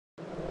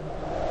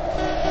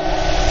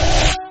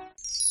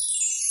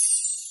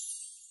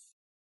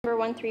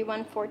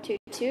131-422,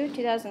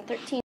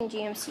 2013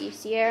 GMC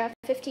Sierra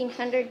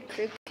 1500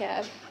 crew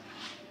cab.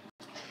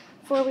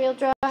 Four-wheel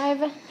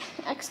drive.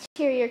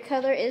 Exterior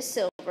color is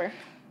silver.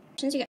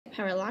 You got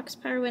power locks,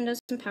 power windows,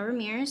 and power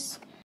mirrors.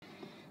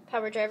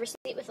 Power driver's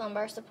seat with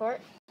lumbar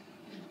support.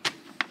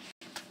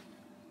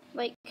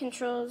 Light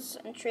controls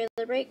and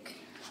trailer brake.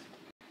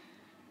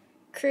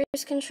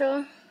 Cruise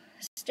control.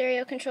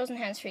 Stereo controls and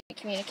hands-free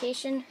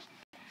communication.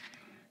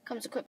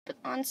 Comes equipped with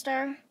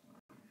OnStar.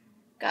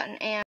 Got an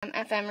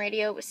AM/FM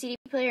radio with CD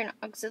player and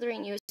auxiliary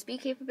and USB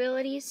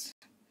capabilities.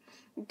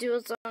 Dual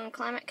zone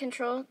climate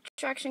control,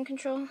 traction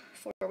control,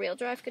 four-wheel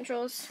drive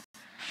controls.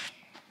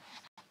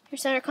 Your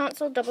center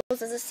console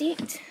doubles as a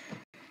seat.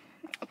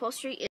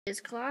 Upholstery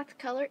is cloth.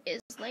 Color is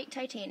light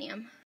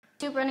titanium.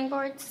 Tube running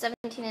boards,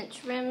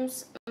 17-inch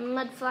rims,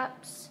 mud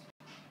flaps,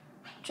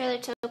 trailer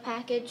tow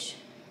package,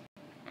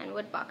 and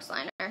wood box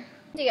liner.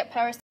 You got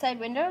power side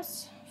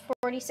windows,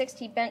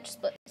 40/60 bench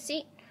split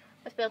seat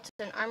with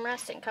built-in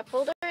armrest and cup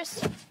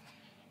holders.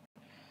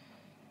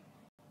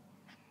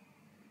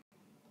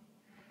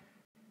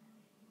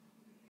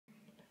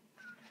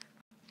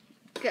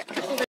 Got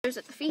cup holders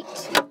at the feet.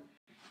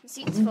 The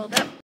seats fold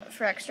up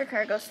for extra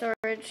cargo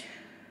storage.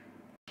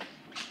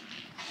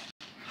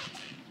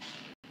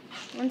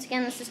 Once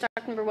again, this is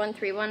stock number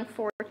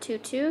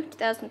 131-422,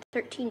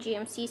 2013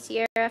 GMC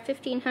Sierra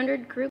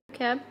 1500 crew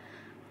cab,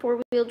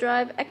 four-wheel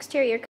drive.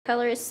 Exterior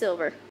color is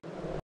silver.